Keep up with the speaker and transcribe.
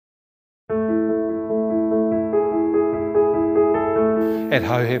At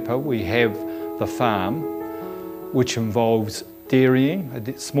Hohepa we have the farm, which involves dairying,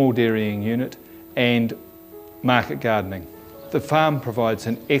 a small dairying unit, and market gardening. The farm provides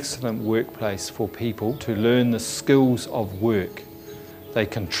an excellent workplace for people to learn the skills of work. They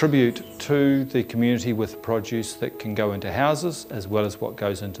contribute to the community with produce that can go into houses as well as what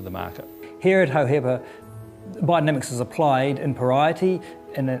goes into the market. Here at Hohepa, biodynamics is applied in variety,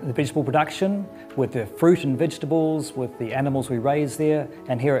 in the vegetable production, with the fruit and vegetables, with the animals we raise there,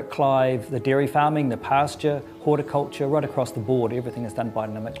 and here at Clive, the dairy farming, the pasture, horticulture, right across the board, everything is done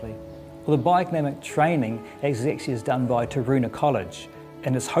biodynamically. Well, the biodynamic training actually is done by Taruna College,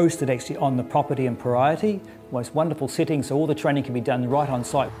 and it's hosted actually on the property in Variety. Most wonderful setting, so all the training can be done right on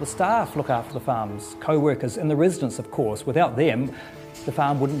site. The staff look after the farms, co-workers and the residents, of course. Without them, the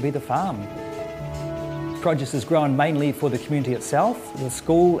farm wouldn't be the farm. Produce is grown mainly for the community itself, the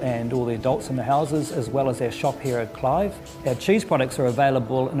school and all the adults in the houses, as well as our shop here at Clive. Our cheese products are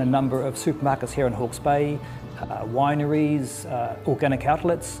available in a number of supermarkets here in Hawke's Bay, wineries, organic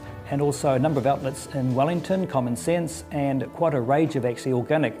outlets, and also a number of outlets in Wellington, Common Sense, and quite a range of actually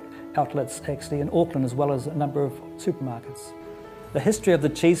organic outlets actually in Auckland, as well as a number of supermarkets. The history of the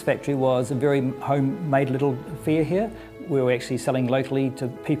cheese factory was a very homemade little affair here. We were actually selling locally to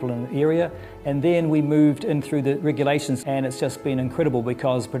people in the area, and then we moved in through the regulations, and it's just been incredible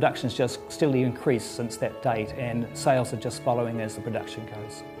because production's just steadily increased since that date, and sales are just following as the production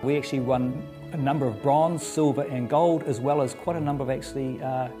goes. We actually won a number of bronze, silver and gold, as well as quite a number of actually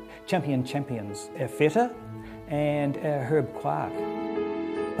champions. Our feta and our herb quark.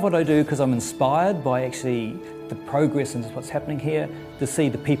 What I do, because I'm inspired by actually the progress and what's happening here, to see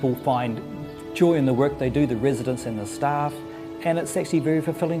the people find joy in the work they do, the residents and the staff, and it's actually a very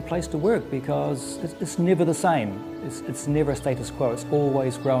fulfilling place to work because it's never the same. It's never a status quo, it's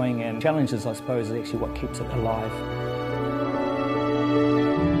always growing, and challenges, I suppose, is actually what keeps it alive.